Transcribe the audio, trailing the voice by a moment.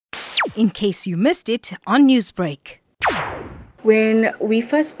in case you missed it on Newsbreak. When we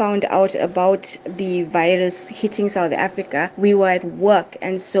first found out about the virus hitting South Africa, we were at work,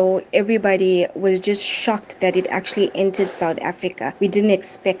 and so everybody was just shocked that it actually entered South Africa. We didn't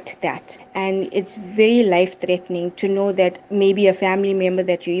expect that. And it's very life-threatening to know that maybe a family member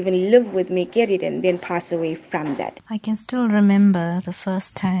that you even live with may get it and then pass away from that. I can still remember the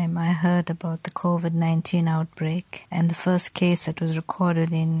first time I heard about the COVID-19 outbreak and the first case that was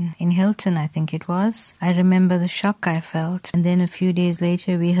recorded in Hilton, I think it was. I remember the shock I felt, and then a few days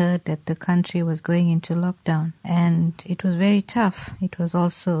later we heard that the country was going into lockdown, and it was very tough. It was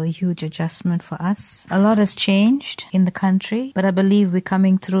also a huge adjustment for us. A lot has changed in the country, but I believe we're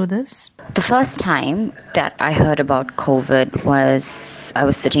coming through this. The first time that I heard about COVID was I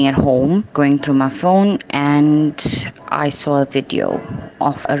was sitting at home going through my phone, and I saw a video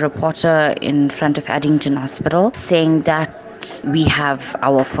of a reporter in front of Addington Hospital saying that we have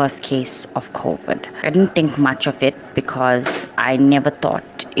our first case of COVID. I didn't think much of it because I never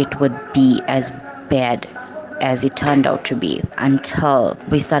thought it would be as bad as it turned out to be until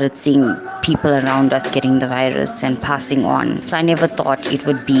we started seeing people around us getting the virus and passing on. So I never thought it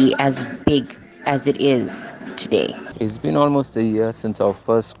would be as big as it is today. It's been almost a year since our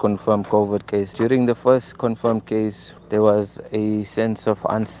first confirmed COVID case. During the first confirmed case, there was a sense of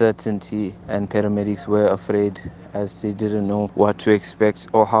uncertainty, and paramedics were afraid as they didn't know what to expect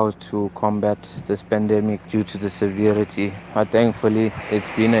or how to combat this pandemic due to the severity. But thankfully, it's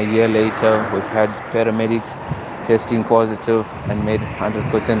been a year later. We've had paramedics testing positive and made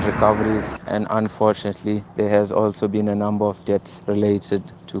 100% recoveries, and unfortunately there has also been a number of deaths related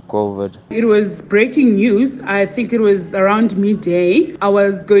to COVID. It was breaking news. I think it was around midday. I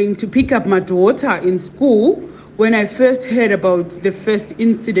was going to pick up my daughter in school when I first heard about the first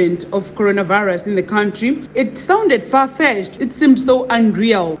incident of coronavirus in the country. It sounded far-fetched. It seemed so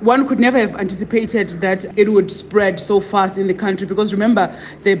unreal. One could never have anticipated that it would spread so fast in the country, because remember,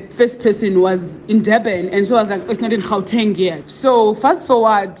 the first person was in Durban, and so I was like, it's not in Gauteng yet. So fast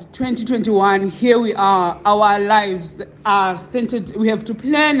forward 2021, here we are. Our lives are centered. We have to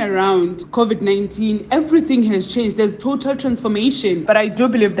plan around COVID-19. Everything has changed. There's total transformation. But I do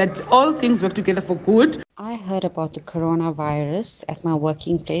believe that all things work together for good. I heard about the coronavirus at my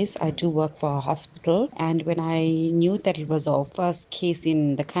working place. I do work for a hospital, and when I knew that it was our first case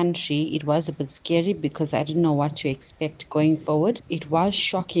in the country, it was a bit scary because I didn't know what to expect going forward. It was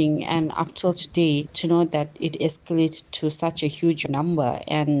shocking, and up till today, to know that it escalated to such a huge number,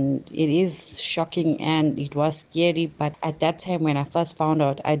 and it is shocking and it was scary, but at that time when I first found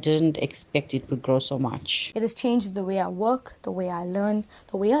out, I didn't expect it would grow so much. It has changed the way I work, the way I learn,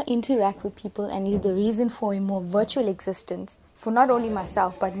 the way I interact with people, and is the reason for a more virtual existence for not only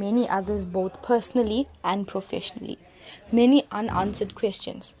myself but many others, both personally and professionally. Many unanswered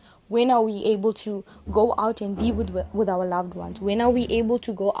questions. When are we able to go out and be with our loved ones? When are we able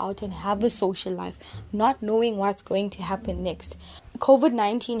to go out and have a social life, not knowing what's going to happen next?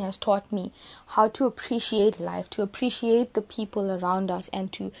 COVID-19 has taught me how to appreciate life, to appreciate the people around us,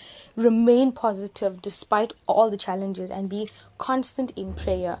 and to remain positive despite all the challenges and be constant in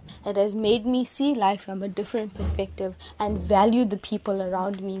prayer. It has made me see life from a different perspective and value the people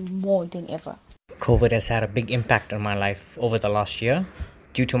around me more than ever. COVID has had a big impact on my life over the last year.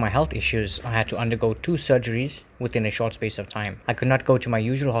 Due to my health issues, I had to undergo 2 surgeries within a short space of time. I could not go to my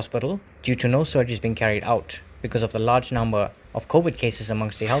usual hospital due to no surgeries being carried out because of the large number of COVID cases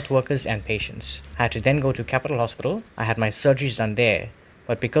amongst the health workers and patients. I had to then go to Capital Hospital. I had my surgeries done there,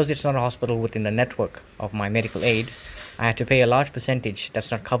 but because it's not a hospital within the network of my medical aid, I had to pay a large percentage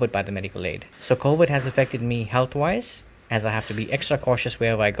that's not covered by the medical aid. So COVID has affected me health-wise, as I have to be extra cautious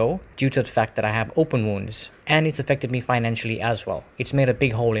wherever I go due to the fact that I have open wounds, and it's affected me financially as well. It's made a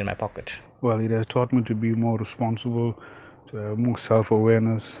big hole in my pocket. Well, it has taught me to be more responsible, to have more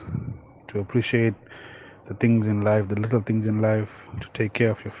self-awareness, to appreciate the things in life, the little things in life, to take care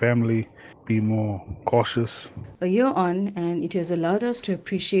of your family, be more cautious. A year on, and it has allowed us to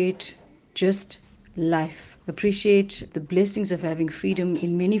appreciate just life. Appreciate the blessings of having freedom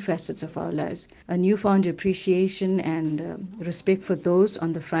in many facets of our lives. A newfound appreciation and respect for those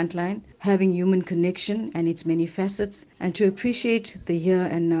on the front line, having human connection and its many facets, and to appreciate the here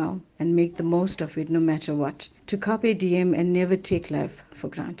and now and make the most of it no matter what. To carpe diem and never take life for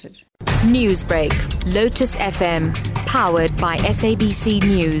granted. Newsbreak, Lotus FM, powered by SABC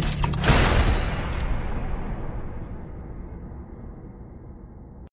News.